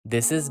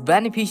This is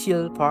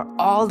beneficial for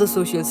all the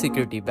social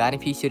security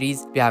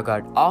beneficiaries. We have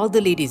got all the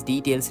latest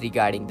details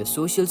regarding the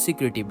social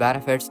security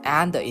benefits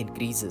and the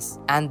increases.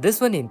 And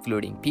this one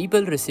including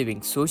people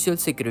receiving social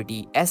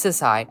security,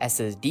 SSI,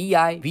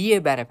 SSDI,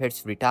 VA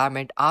benefits,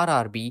 retirement,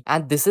 RRB.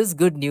 And this is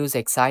good news,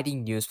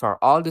 exciting news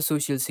for all the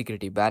social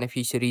security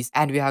beneficiaries.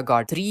 And we have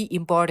got three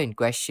important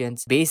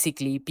questions.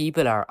 Basically,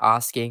 people are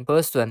asking,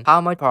 first one, how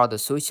much for the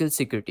social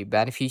security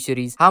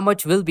beneficiaries, how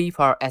much will be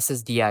for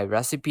SSDI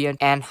recipient,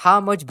 and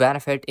how much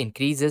benefit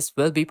increases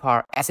will be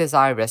for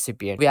SSI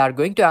recipient. We are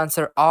going to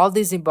answer all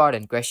these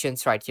important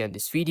questions right here in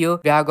this video.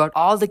 We have got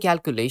all the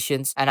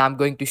calculations and I'm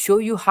going to show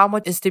you how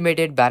much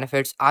estimated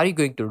benefits are you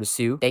going to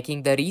receive.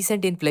 Taking the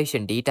recent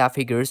inflation data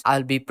figures,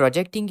 I'll be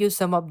projecting you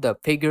some of the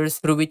figures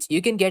through which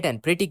you can get a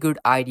pretty good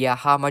idea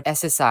how much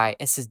SSI,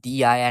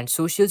 SSDI and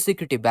social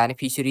security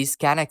beneficiaries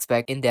can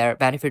expect in their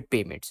benefit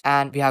payments.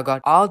 And we have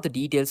got all the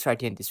details right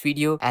here in this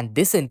video, and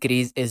this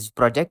increase is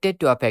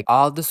projected to affect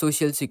all the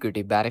social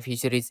security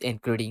beneficiaries,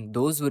 including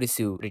those who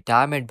receive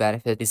retirement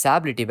benefits,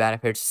 disability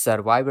benefits,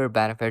 survivor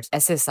benefits,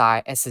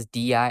 SSI,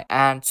 SSDI,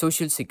 and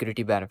social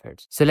security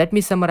benefits. So let me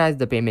summarize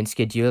the payment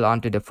schedule.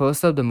 Onto the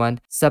first of the month,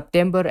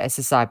 September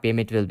SSI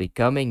payment will be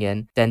coming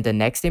in. Then the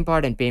next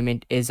important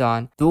payment is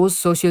on those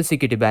social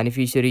security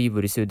beneficiary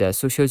who received their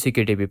social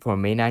security before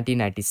May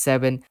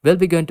 1997 will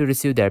be going to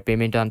receive their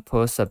payment on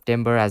 1st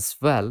September as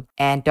well.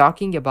 And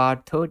talking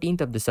about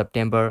 13th of the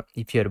September,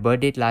 if your birth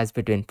date lies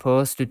between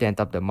 1st to 10th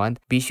of the month,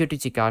 be sure to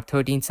check out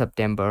 13th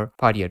September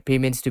for your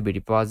payments to be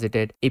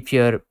deposited. If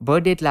your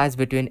birth date lies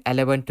between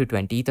 11th to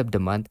 20th of the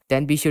month,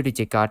 then be sure to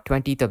check out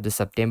 20th of the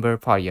September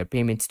for your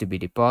payments to be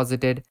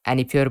deposited. And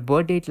if your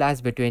birth date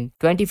lies between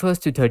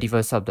 21st to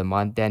 31st of the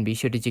month, then be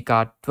sure to check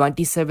out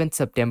 27th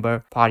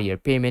September for your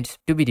payments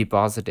to be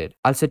deposited.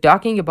 Also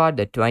talking about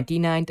the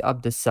 29th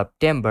of the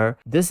September,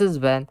 this is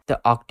when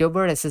the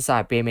October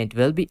SSI payment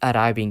will be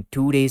arriving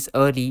 2 days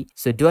early.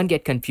 So don't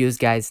get confused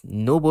guys,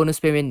 no bonus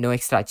payment, no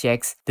extra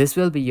checks. This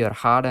will be your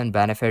hard-earned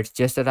benefits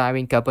just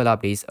arriving couple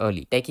of days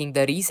early. Taking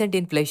the recent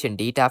inflation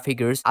data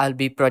figures, I'll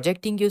be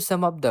projecting you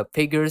some of the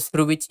figures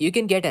through which you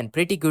can get a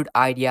pretty good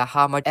idea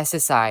how much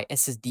SSI,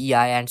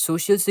 SSDI and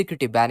social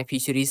security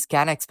beneficiaries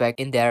can expect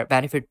in their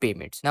benefit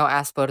payments. Now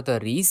as per the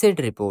recent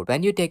report,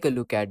 when you take a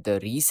look at the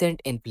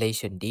recent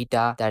inflation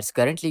data that's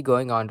currently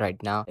going on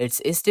right now,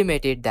 it's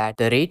estimated that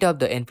the rate of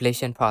the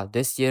inflation for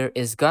this year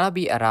is gonna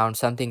be around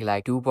something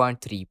like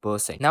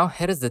 2.3%. Now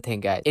here is the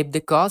thing guys, if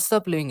the cost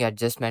of living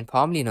adjustment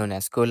formerly known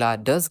as COLA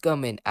does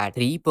come in at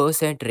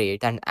 3%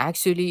 rate, then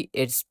actually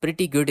it's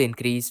pretty good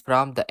increase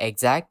from the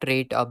exact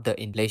rate of the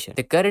inflation.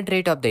 The current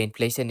rate of the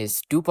inflation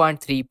is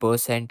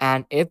 2.3%,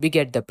 and if we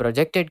get the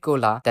projected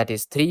COLA that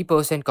is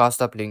 3%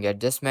 cost of living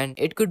adjustment,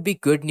 it could be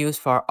good news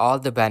for all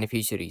the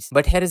beneficiaries.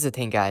 But here is the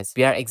thing guys,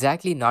 we are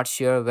exactly not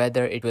sure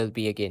whether it will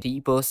be again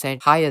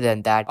 3% higher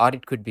than that or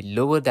it could be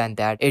lower than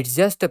that. It's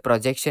just a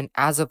projection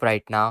as of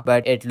right now,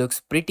 but it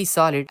looks pretty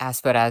solid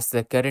as far as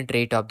the current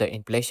rate of the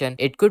inflation.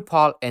 It could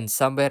fall in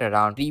somewhere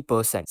around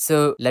 3%.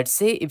 So let's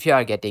say if you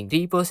are getting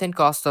 3%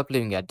 cost of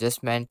living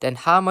adjustment, then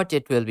how much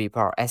it will be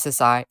for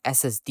SSI,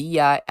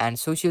 SSDI and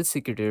social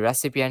security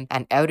recipient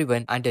and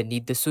everyone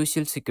underneath the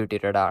social security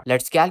radar.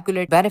 Let's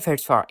calculate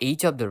benefits for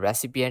each of the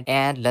recipient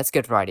and let's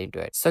get right into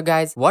it. So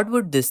guys, what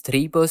would this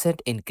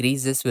 3%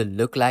 increases will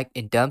look like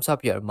in terms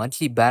of your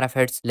monthly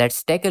benefits?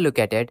 Let's take a look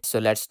at it. So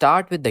let's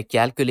start with the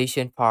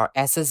calculation for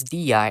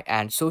SSDI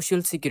and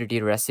social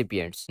security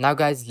recipients. Now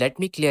guys, let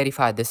me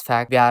clarify this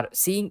fact. We are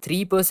seeing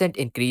 3%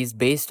 increase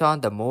based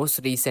on the most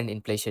recent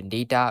inflation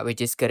data,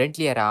 which is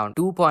currently around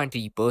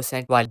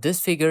 2.3%. While this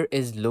figure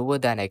is lower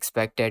than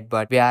expected,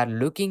 but we are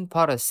looking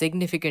for a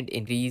significant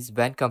increase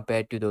when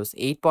compared to those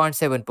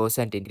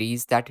 8.7%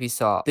 increase that we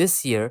saw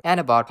this year and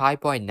about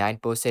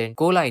 5.9%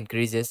 COLA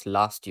increases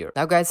last year.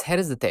 Now guys, here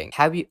is the thing.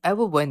 Have you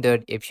ever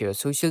wondered if your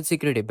social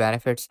security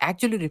benefits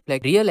actually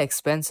reflect real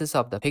expenses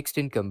of the fixed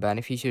income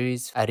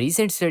beneficiaries? A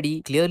recent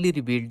study clearly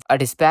revealed a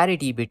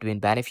disparity between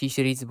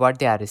beneficiaries, what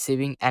they are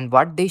receiving and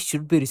what they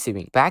should be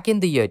receiving. Back in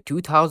the year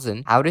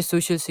 2000, average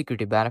social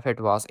security benefit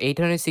was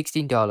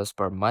 $816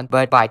 per month,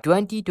 but by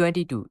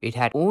 2022, it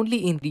had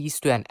only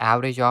increased to an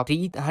average of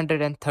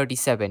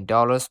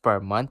 $337 per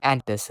month.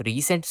 And this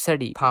recent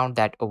study found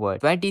that over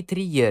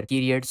 23-year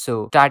period,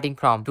 so starting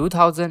from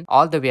 2000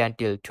 all the way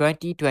until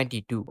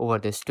 2022, over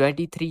this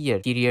 23-year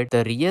period,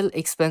 the real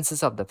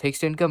expenses of the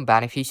fixed income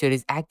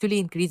beneficiaries actually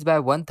increased by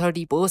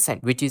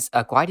 130%, which is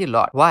quite a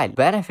lot. While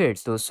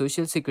benefits, those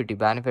social security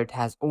benefit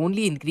has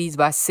only increased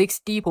by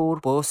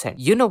 64%.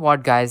 You know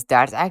what guys,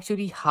 that's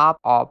actually half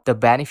of the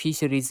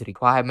beneficiaries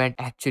requirement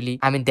actually.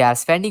 I mean, they are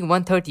spending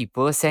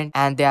 130%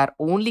 and they are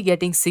only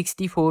getting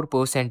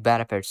 64%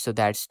 benefits. So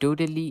that's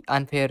totally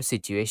unfair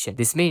situation.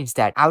 This means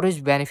that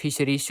average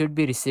beneficiary should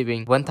be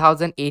receiving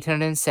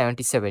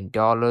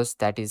 $1,877.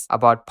 That is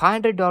about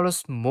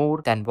 $500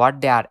 more than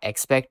what they are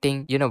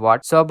expecting. You know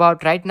what? So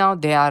about right now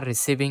they are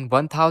receiving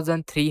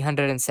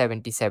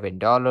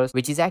 $1,377,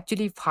 which is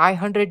actually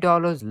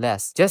 $500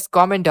 less. Just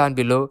comment down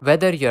below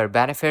whether your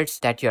benefits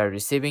that you are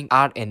receiving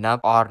are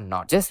enough or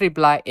not. Just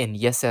reply in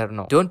yes or or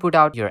no. Don't put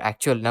out your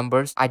actual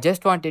numbers. I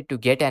just wanted to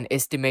get an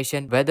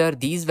estimation whether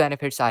these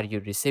benefits are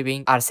you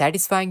receiving are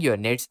satisfying your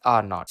needs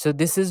or not. So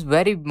this is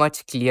very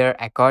much clear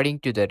according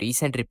to the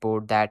recent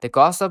report that the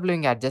cost of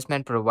living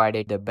adjustment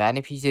provided the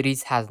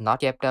beneficiaries has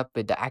not kept up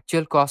with the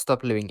actual cost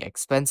of living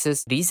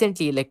expenses.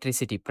 Recently,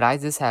 electricity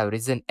prices have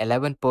risen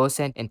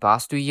 11% in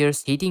past 2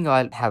 years. Heating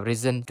oil have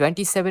risen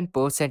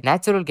 27%.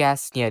 Natural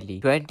gas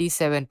nearly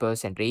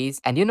 27% raise.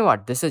 And you know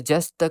what? This is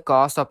just the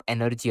cost of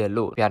energy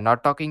alone. We are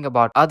not talking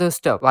about other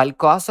stuff. While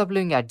cost of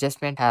living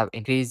adjustment have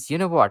increased, you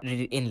know what?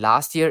 In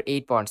last year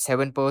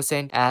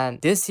 8.7%,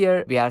 and this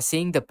year we are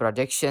seeing the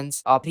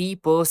projections of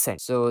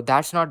 3%. So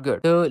that's not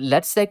good. So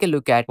let's take a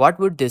look at what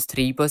would this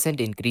 3%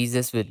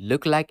 increases will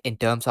look like in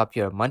terms of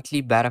your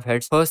monthly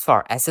benefits. First,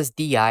 for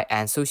SSDI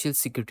and Social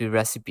Security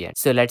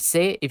recipients. So let's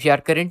say if you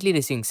are currently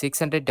receiving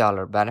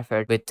 $600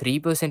 benefit with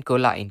 3%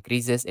 COLA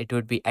increases, it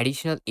would be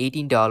additional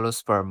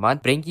 $18 per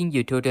month, bringing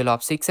you total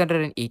of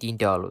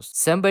 $618.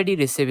 Somebody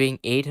receiving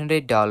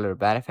 $800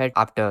 benefit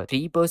after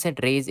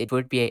 3% raise, it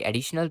would be an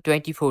additional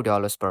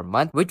 $24 per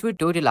month, which would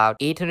total out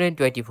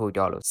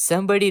 $824.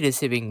 Somebody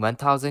receiving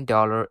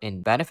 $1,000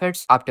 in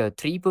benefits after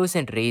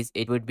 3% raise,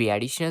 it would be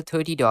additional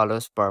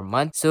 $30 per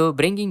month, so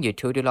bringing your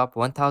total of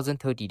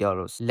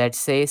 $1,030. Let's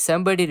say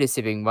somebody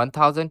receiving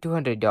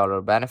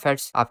 $1,200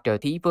 benefits after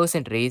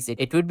 3% raise,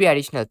 it would be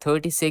additional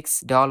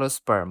 $36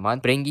 per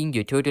month, bringing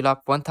your total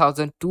of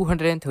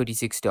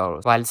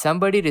 $1,236. While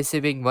somebody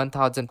receiving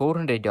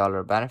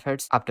 $1,400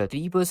 benefits after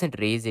 3%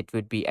 raise, it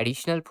would be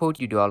additional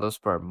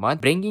 $40 per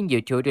month, bringing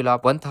your total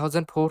of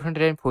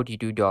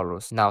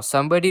 $1,442. Now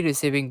somebody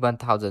receiving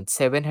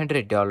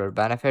 $1,700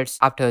 benefits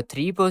after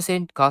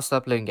 3% cost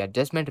of living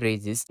adjustment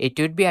raises, it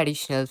would be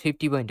additional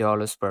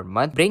 $51 per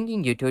month,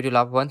 bringing your total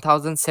of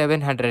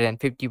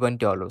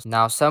 $1,751.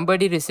 Now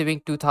somebody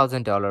receiving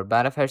 $2,000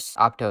 benefits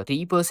after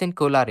 3%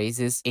 COLA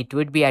raises, it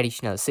would be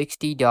additional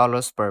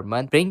 $60 per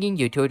month, bringing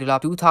your total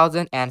of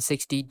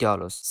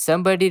 $2,060.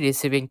 Somebody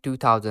receiving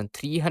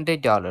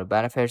 $2,300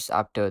 benefits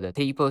after the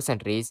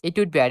 3% raise, it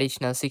would be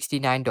additional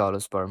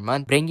 $69 per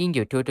month, bringing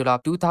your total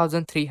of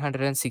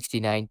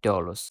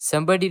 $2,369.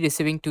 Somebody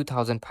receiving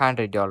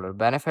 $2,500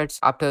 benefits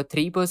after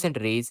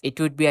 3% raise, it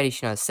would be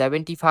additional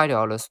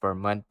 $75 per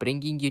month,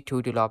 bringing your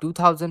total of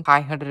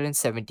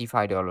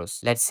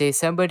 $2,575. Let's say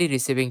somebody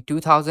receiving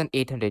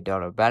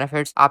 $2,800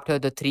 benefits after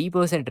the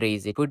 3%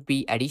 raise, it would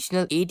be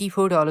additional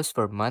 $84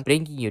 per month,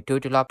 bringing your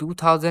total of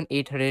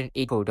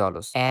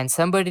 $2,884. And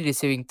somebody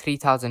receiving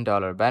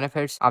 $3,000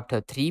 benefits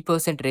after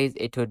 3% raise,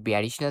 it would be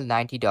additional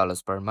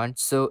 $90 per month,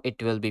 so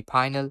it will be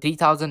final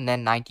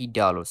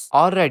 $3,090.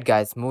 Alright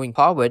guys, moving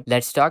forward,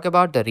 let's talk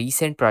about the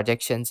recent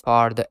projections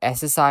for the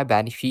SSI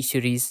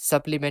beneficiaries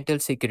supplemental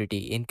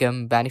security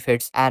income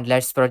benefits, and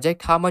let's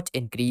project how much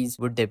increase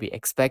would they be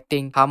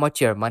expecting, how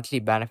much your monthly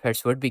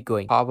benefits would be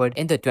going forward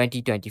in the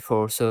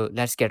 2024. So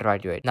let's get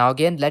right to it. Now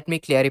again, let me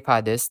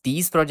clarify this.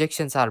 These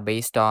projections are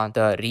based on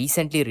the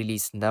recently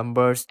released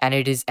numbers, and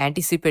it is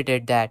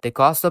anticipated that the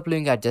cost of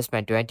living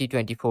adjustment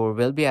 2024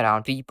 will be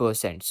around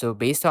 3%. So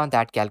based on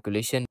that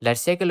calculation,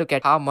 let's take a look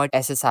at how much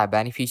SSI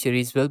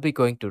beneficiaries will be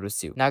going to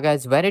receive. Now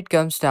guys, when it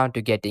comes down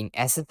to getting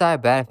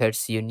SSI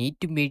benefits, you need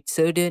to meet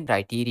certain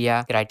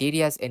criteria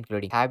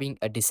including having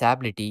a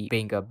disability,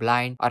 being a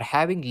blind, or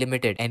having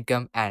limited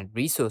income and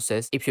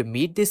resources. If you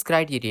meet this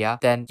criteria,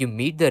 then you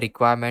meet the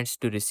requirements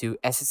to receive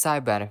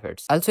SSI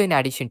benefits. Also, in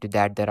addition to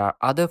that, there are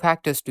other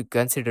factors to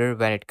consider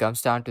when it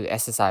comes down to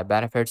SSI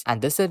benefits,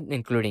 and this is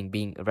including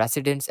being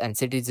residents and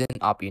citizen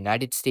of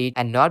United States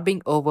and not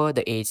being over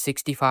the age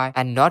 65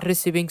 and not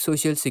receiving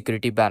social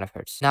security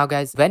benefits. Now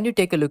guys, when you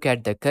take a look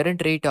at the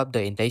current rate of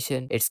the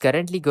inflation, it's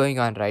currently going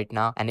on right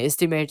now, and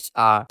estimates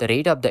are the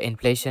rate of the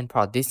inflation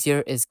for this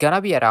year is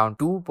gonna be around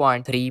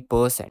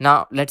 2.3%.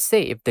 Now let's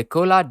say if the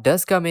COLA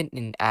does come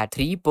in at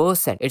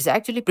 3%, it's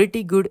actually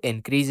pretty good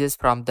increases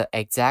from the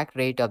exact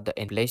rate of the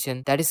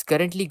inflation that is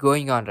currently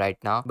going on right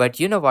now. But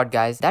you know what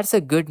guys, that's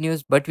a good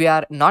news, but we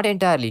are not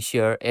entirely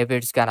sure if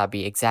it's gonna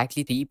be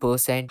exactly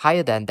 3%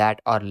 higher than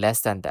that or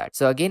less than that.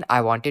 So again,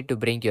 I wanted to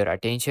bring your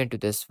attention to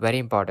this very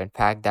important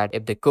fact that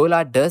if the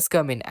COLA does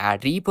come in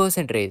at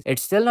 3% raise,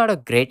 it's still not a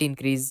great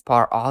increase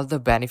for all the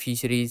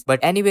beneficiaries. But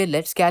anyway,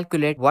 let's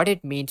calculate what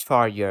it means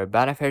for your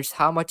benefits.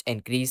 How much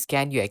increase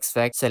can you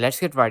expect? So let's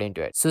get right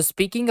into it. So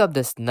speaking of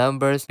these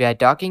numbers, we are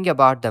talking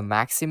about the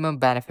maximum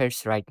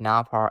benefits right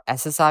now for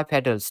SSI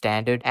federal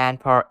standard,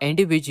 and for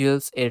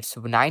individuals it's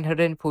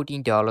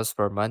 $914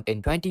 per month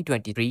in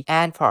 2023,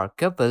 and for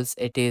couples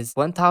it is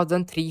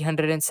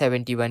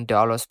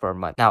 $1,371 per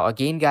month. Now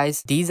again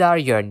guys, these are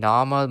your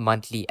normal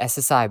monthly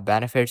SSI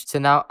benefits. So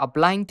now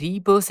applying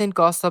 3%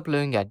 cost of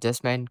living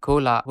adjustment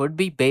COLA would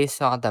be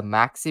based on the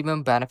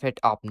maximum benefit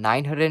of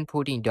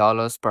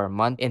 $914 per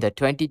month in the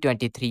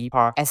 2023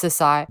 for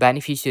SSI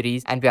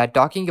beneficiaries, and we are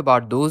talking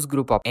about those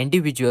group of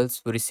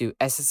individuals who receive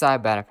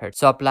SSI benefits.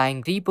 So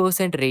applying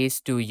 3% raise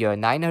to your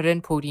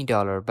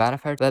 $914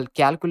 benefit, well,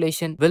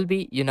 calculation will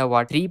be, you know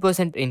what,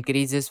 3%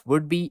 increases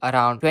would be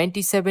around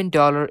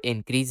 $27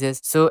 increases.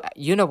 So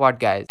you know what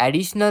guys,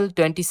 additional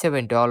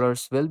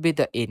 $27 will be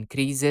the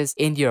increases increases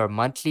in your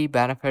monthly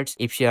benefits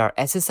if you are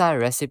SSI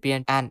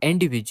recipient and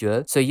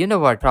individual. So you know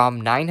what,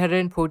 from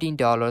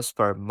 $914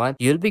 per month,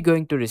 you'll be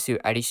going to receive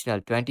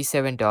additional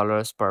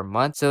 $27 per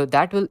month. So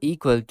that will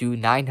equal to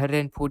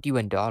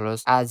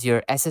 $941 as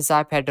your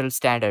SSI federal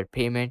standard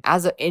payment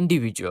as an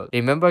individual.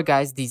 Remember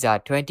guys, these are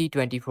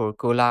 2024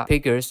 COLA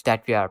figures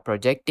that we are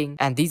projecting,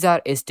 and these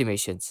are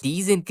estimations.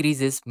 These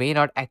increases may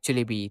not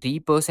actually be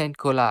 3%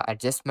 COLA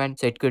adjustment,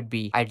 so it could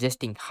be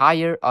adjusting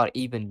higher or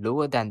even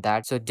lower than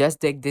that. So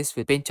just take this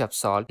with pinch of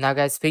salt. Now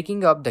guys,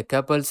 speaking of the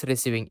couples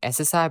receiving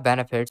SSI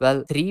benefits,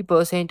 well,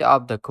 3%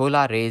 of the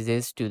COLA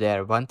raises to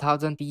their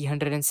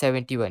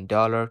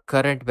 $1,371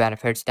 current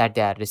benefits that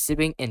they are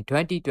receiving in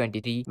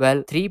 2023.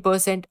 Well,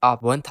 3% of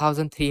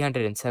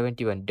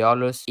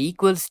 $1,371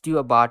 equals to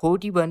about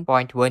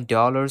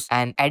 $41.1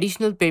 and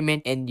additional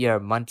payment in your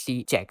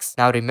monthly checks.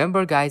 Now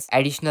remember guys,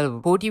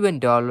 additional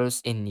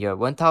 $41 in your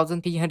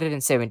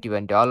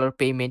 $1,371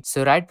 payment.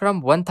 So right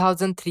from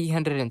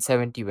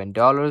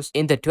 $1,371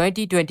 in the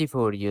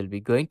 2024, you'll be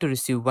going to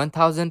receive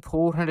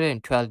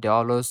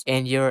 $1,412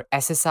 in your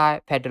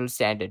SSI federal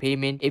standard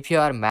payment if you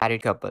are a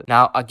married couple.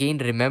 Now again,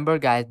 remember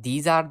guys,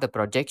 these are the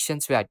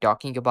projections we are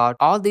talking about.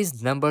 All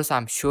these numbers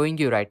I'm showing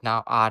you right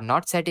now are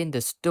not set in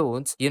the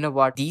stones. You know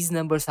what, these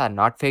numbers are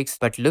not fixed,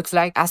 but looks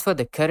like as for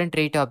the current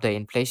rate of the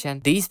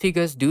inflation, these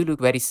figures do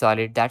look very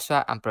solid. That's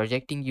why I'm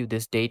projecting you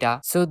this data.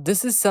 So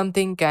this is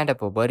something kind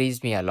of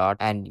worries me a lot.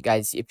 And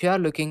guys, if you are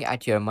looking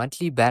at your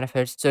monthly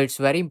benefits, so it's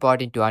very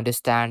important to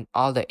understand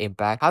all the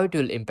impact, how it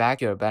will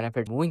impact your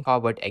benefit moving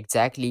forward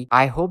exactly.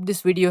 I hope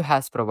this video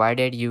has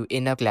provided you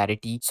enough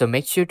clarity. So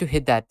make sure to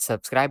hit that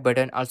subscribe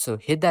button, also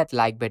hit that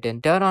like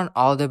button, turn on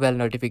all the bell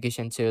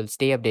notifications so you'll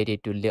stay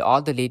updated to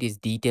all the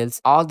latest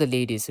details, all the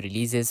latest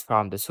releases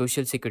from the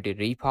social security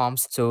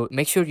reforms. So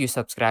make sure you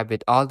subscribe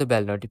with all the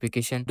bell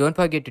notification. Don't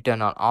forget to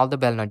turn on all the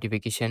bell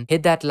notification,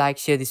 hit that like,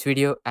 share this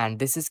video, and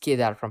this is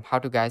Kedar from How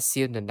to Guys.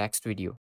 See you in the next video.